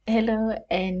Hello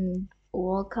and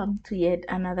welcome to yet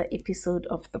another episode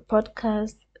of the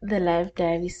podcast, the Live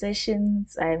Diary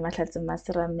Sessions. I'm Mahlatse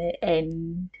Masirame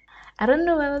and I don't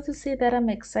know whether to say that I'm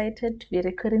excited to be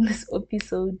recording this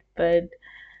episode, but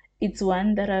it's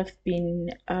one that I've been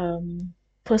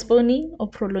postponing or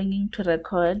prolonging to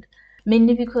record,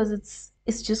 mainly because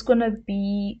it's just gonna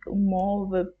be more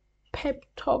of a pep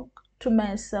talk to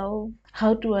myself.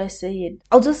 How do I say it?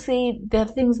 I'll just say there are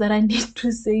things that I need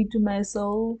to say to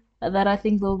myself that I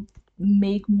think will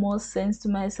make more sense to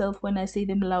myself when I say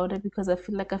them louder, because I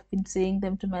feel like I've been saying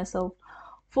them to myself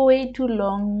for way too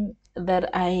long that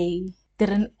I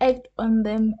didn't act on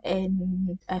them,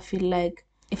 and I feel like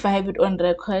if I have it on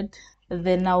record,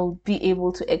 then I'll be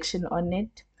able to action on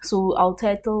it. So I'll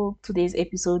title today's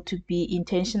episode to be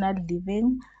Intentional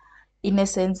Living, in a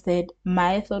sense that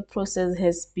my thought process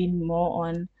has been more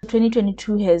on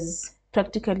 2022 has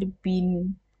practically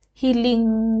been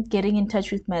healing, getting in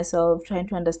touch with myself, trying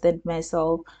to understand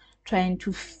myself, trying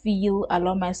to feel,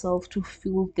 allow myself to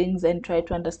feel things and try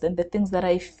to understand the things that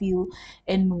I feel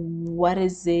and what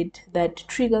is it that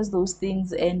triggers those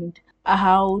things, and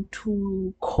how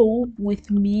to cope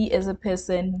with me as a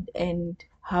person, and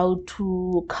how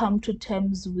to come to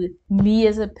terms with me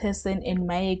as a person and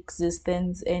my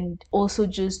existence, and also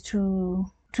just to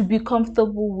be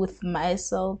comfortable with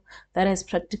myself. That has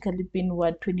practically been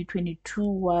what 2022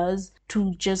 was,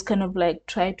 to just kind of like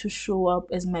try to show up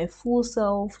as my full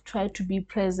self, try to be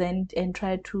present, and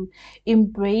try to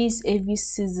embrace every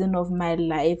season of my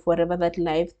life, whatever that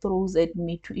life throws at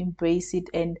me, to embrace it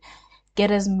and get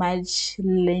as much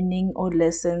learning or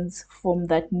lessons from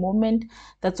that moment.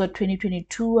 That's what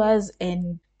 2022 was.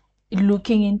 And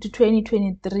looking into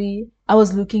 2023, I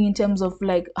was looking in terms of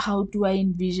like, how do I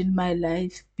envision my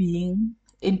life being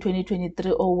in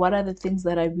 2023, or what are the things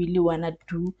that I really want to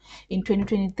do in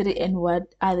 2023, and what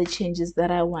are the changes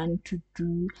that I want to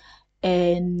do.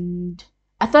 And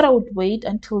I thought I would wait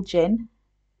until Jan.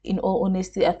 In all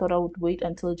honesty, I thought I would wait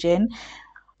until Jan,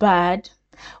 but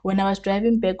when I was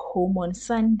driving back home on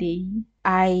Sunday,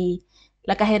 I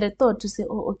had a thought to say,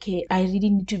 oh, okay, I really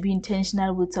need to be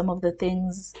intentional with some of the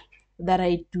things that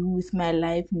I do with my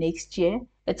life next year.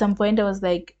 At some point, I was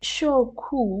like, sure,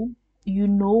 cool, you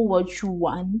know what you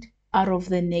want out of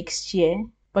the next year,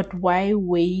 but why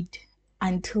wait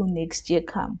until next year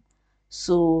come?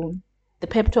 So the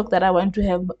pep talk that I want to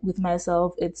have with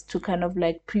myself, it's to kind of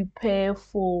like prepare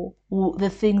for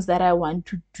the things that I want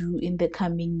to do in the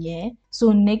coming year.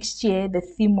 So next year, the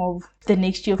theme of the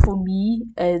next year for me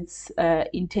is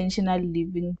intentional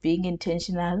living, being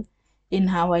intentional in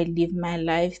how I live my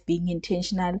life, being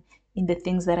intentional in the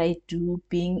things that I do,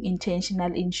 being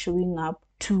intentional in showing up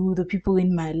to the people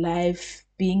in my life,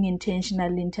 being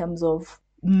intentional in terms of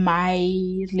my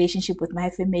relationship with my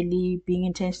family, being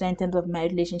intentional in terms of my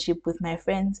relationship with my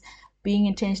friends, being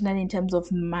intentional in terms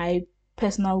of my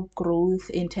personal growth,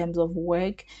 in terms of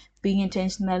work, being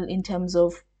intentional in terms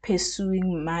of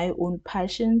pursuing my own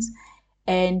passions,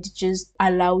 and just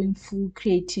allowing full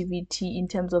creativity in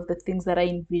terms of the things that I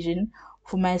envision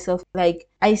for myself. Like,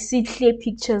 I see clear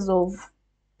pictures of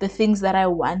the things that I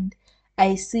want.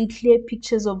 I see clear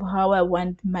pictures of how I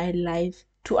want my life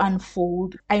to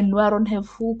unfold. I know I don't have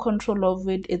full control of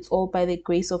it. It's all by the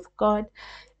grace of God.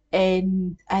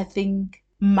 And I think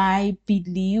my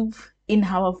belief in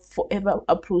how I've forever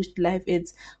approached life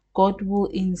is God will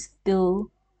instill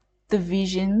the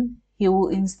vision. He will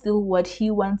instill what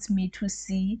He wants me to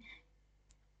see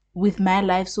with my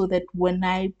life, so that when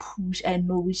I push, I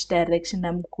know which direction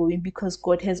I'm going, because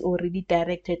God has already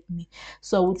directed me.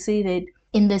 So I would say that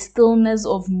in the stillness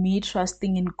of me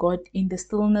trusting in God, in the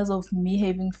stillness of me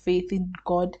having faith in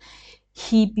God,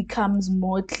 He becomes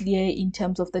more clear in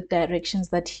terms of the directions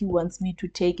that He wants me to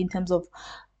take, in terms of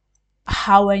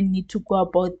how I need to go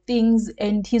about things.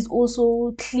 And He's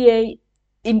also clear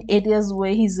in areas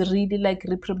where He's really like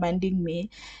reprimanding me.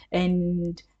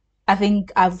 And I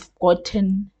think I've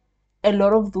gotten a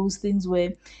lot of those things where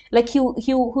like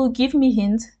he'll give me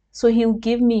hints. So he'll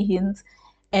give me hints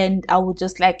and I will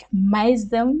just like mice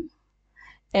them,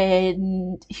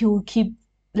 and he'll keep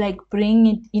like bringing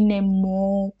it in a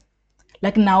more,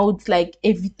 like, now it's like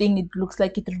everything, it looks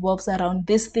like it revolves around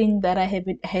this thing that I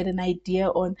haven't had an idea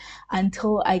on,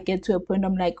 until I get to a point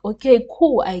I'm like, okay,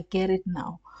 cool, I get it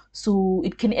now. So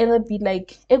it can either be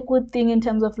like a good thing in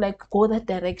terms of like, go that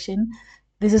direction,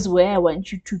 this is where I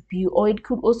want you to be, or it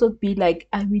could also be like,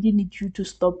 I really need you to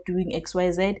stop doing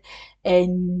XYZ.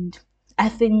 And I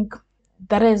think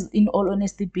that has, in all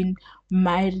honesty, been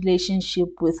my relationship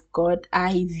with God.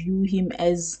 I view Him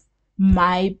as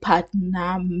my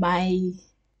partner, my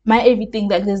everything.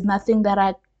 Like, there's nothing that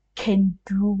I can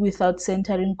do without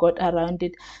centering God around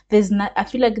it. I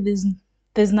feel like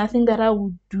there's nothing that I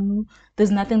would do,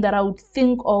 there's nothing that I would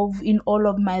think of in all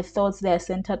of my thoughts that are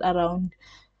centered around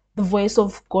the voice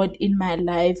of God in my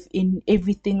life, in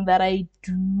everything that I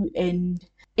do, and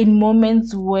in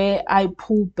moments where I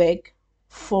pull back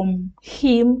from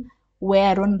Him, where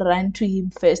I don't run to Him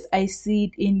first. I see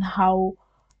it in how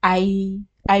I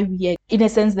react, in a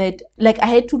sense that, like, I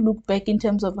had to look back in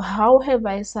terms of how have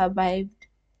I survived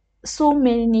so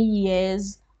many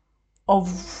years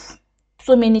of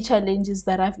so many challenges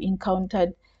that I've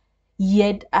encountered,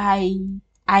 yet I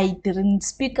didn't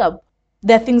speak up.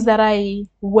 There are things that I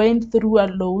went through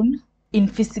alone in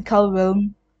physical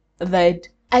realm that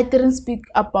I didn't speak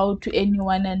about to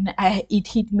anyone, and it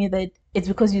hit me that it's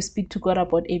because you speak to God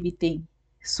about everything.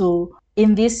 So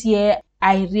in this year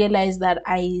I realized that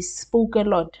I spoke a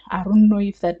lot. I don't know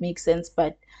if that makes sense,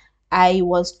 but I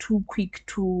was too quick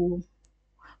to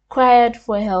cried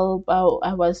for help.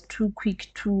 I was too quick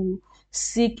to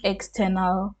seek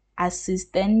external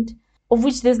assistance, of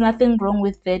which there's nothing wrong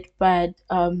with that. But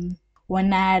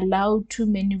when I allow too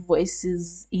many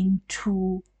voices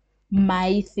into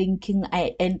my thinking,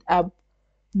 I end up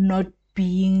not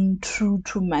being true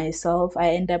to myself.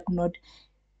 I end up not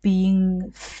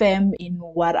being firm in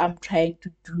what I'm trying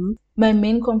to do. My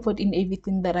main comfort in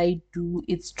everything that I do,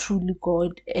 it's truly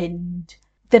God, and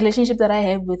the relationship that I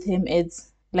have with Him,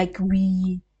 it's like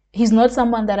He's not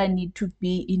someone that I need to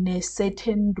be in a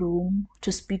certain room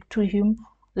to speak to Him.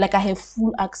 Like, I have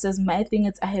full access. My thing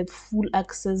is I have full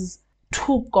access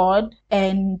to God,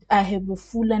 and I have a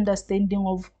full understanding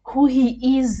of who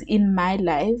He is in my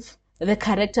life, the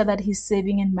character that He's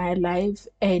serving in my life,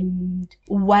 and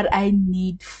what I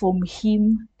need from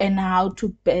Him, and how to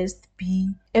best be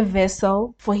a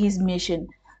vessel for His mission.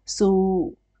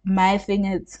 So my thing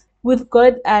is, with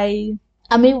God,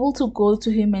 I'm able to go to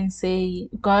Him and say,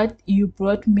 God, you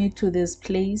brought me to this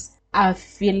place. I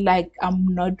feel like I'm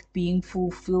not being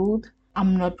fulfilled.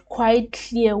 I'm not quite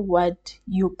clear what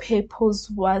your purpose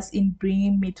was in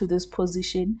bringing me to this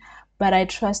position, but I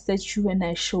trusted you and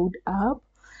I showed up.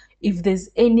 If there's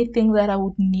anything that I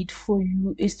would need for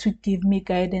you, is to give me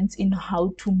guidance in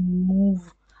how to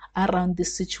move around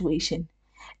this situation.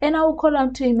 And I will call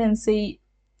out to Him and say,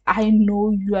 I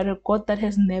know you are a God that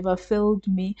has never failed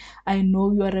me. I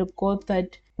know you are a God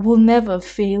that will never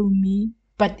fail me.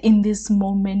 But in this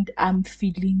moment, I'm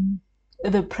feeling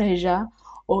the pressure,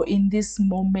 or in this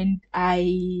moment,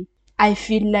 I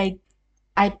feel like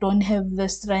I don't have the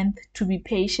strength to be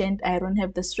patient. I don't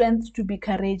have the strength to be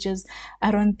courageous. I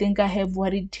don't think I have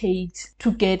what it takes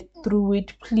to get through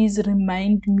it. Please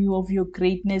remind me of your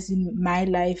greatness in my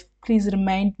life. Please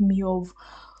remind me of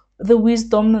the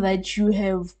wisdom that you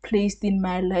have placed in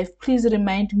my life. Please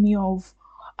remind me of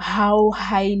how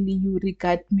highly you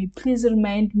regard me. Please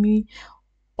remind me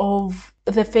of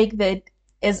the fact that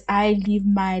as I live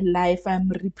my life, I'm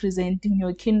representing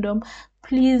your kingdom.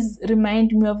 Please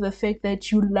remind me of the fact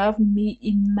that you love me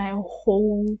in my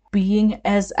whole being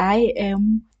as I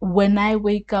am. When I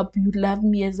wake up, you love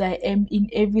me as I am. In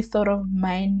every thought of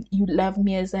mine, you love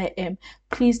me as I am.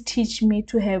 Please teach me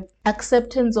to have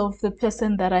acceptance of the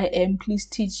person that I am. Please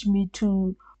teach me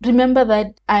to remember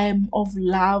that I am of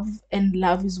love, and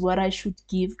love is what I should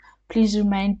give. Please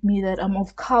remind me that I'm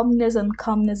of calmness, and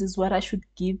calmness is what I should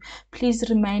give. Please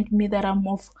remind me that I'm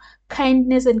of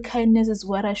kindness, and kindness is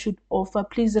what I should offer.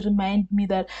 Please remind me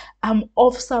that I'm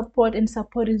of support, and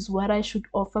support is what I should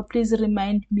offer. Please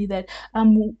remind me that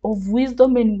I'm of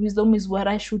wisdom, and wisdom is what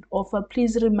I should offer.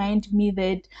 Please remind me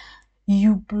that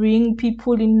you bring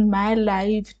people in my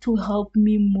life to help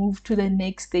me move to the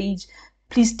next stage.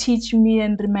 Please teach me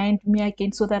and remind me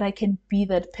again so that I can be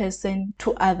that person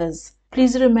to others.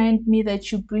 Please remind me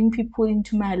that you bring people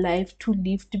into my life to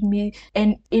lift me,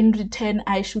 and in return,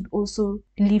 I should also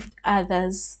lift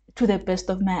others to the best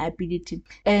of my ability.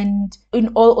 And in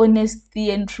all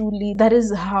honesty and truly, that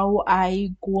is how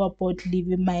I go about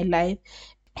living my life.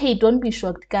 Hey, don't be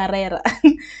shocked, Carrera.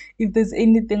 If there's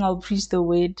anything, I'll preach the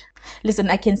word. Listen,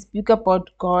 I can speak about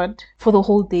God for the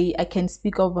whole day. I can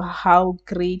speak of how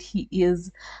great He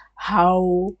is,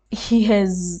 how He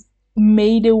has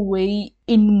made a way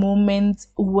in moments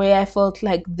where I felt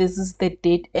like this is the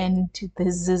dead end.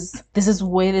 This is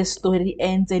where the story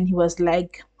ends, and He was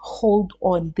like, hold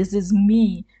on, this is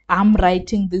me. I'm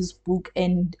writing this book,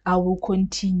 and I will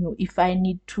continue. If I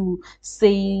need to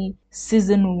say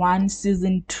season 1,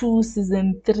 season 2,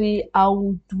 season 3, I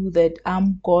will do that.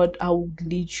 I'm God. I will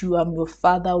lead you. I'm your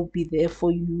father. I will be there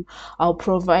for you. I'll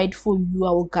provide for you.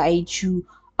 I will guide you.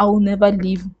 I'll never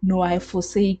leave, no, I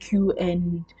forsake you,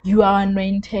 and you are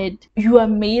anointed. You are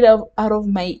made out of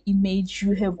my image.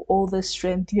 You have all the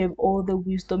strength, you have all the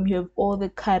wisdom, you have all the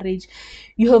courage,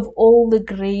 you have all the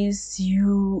grace,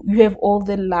 you have all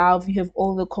the love, you have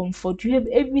all the comfort, you have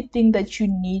everything that you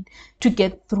need to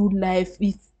get through life.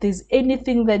 If there's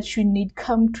anything that you need,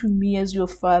 come to me as your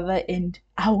father, and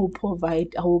I will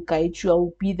provide, I will guide you, I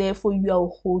will be there for you, I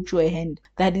will hold your hand.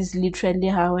 That is literally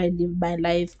how I live my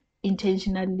life.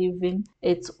 Intentional living,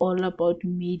 it's all about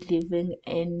me living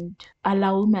and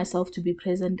allowing myself to be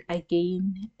present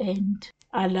again, and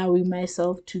allowing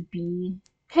myself to be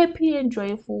happy and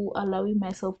joyful, allowing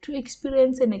myself to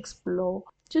experience and explore,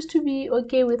 just to be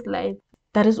okay with life.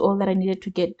 That is all that I needed to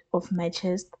get off my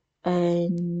chest,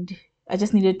 and I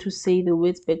just needed to say the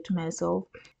words back to myself.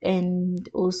 And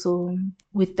also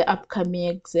with the upcoming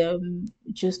exam,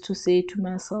 just to say to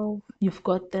myself, you've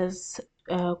got this.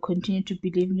 Continue to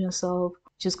believe in yourself.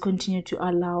 Just continue to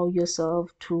allow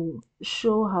yourself to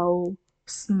show how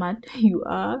smart you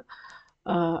are,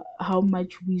 how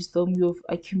much wisdom you've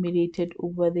accumulated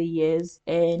over the years,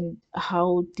 and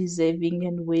how deserving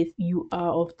and worth you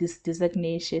are of this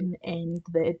designation, and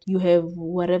that you have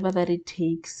whatever that it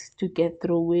takes to get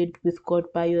through it. With God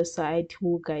by your side, He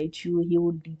will guide you, He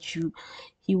will lead you,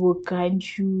 He will guide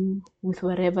you with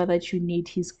whatever that you need.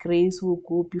 His grace will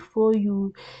go before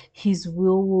you, His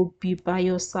will be by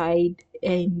your side.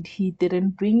 And He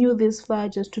didn't bring you this far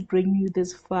just to bring you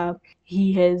this far.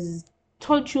 He has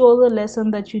taught you all the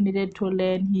lesson that you needed to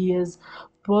learn. He has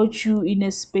brought you in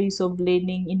a space of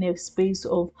learning, in a space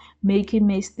of making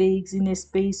mistakes, in a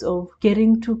space of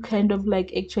getting to kind of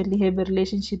like actually have a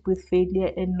relationship with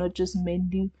failure and not just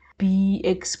mainly be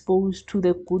exposed to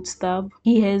the good stuff.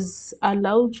 He has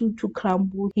allowed you to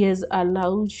crumble. He has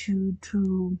allowed you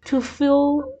to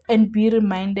feel and be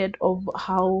reminded of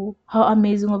how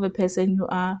amazing of a person you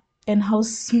are and how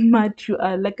smart you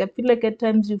are. Like, I feel like at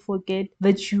times you forget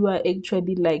that you are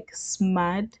actually like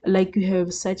smart, like you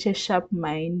have such a sharp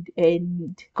mind,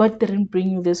 and God didn't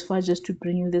bring you this far just to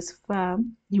bring you this far.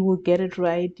 You will get it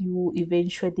right. You will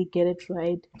eventually get it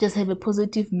right. Just have a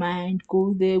positive mind.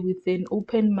 Go there with an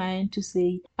open mind to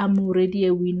say, I'm already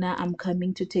a winner. I'm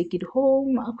coming to take it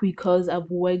home because I've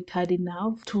worked hard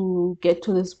enough to get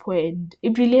to this point.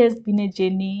 It really has been a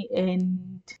journey,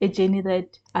 and a journey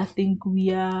that I think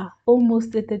we are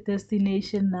almost at the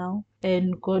destination now,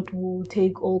 and God will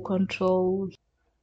take all control.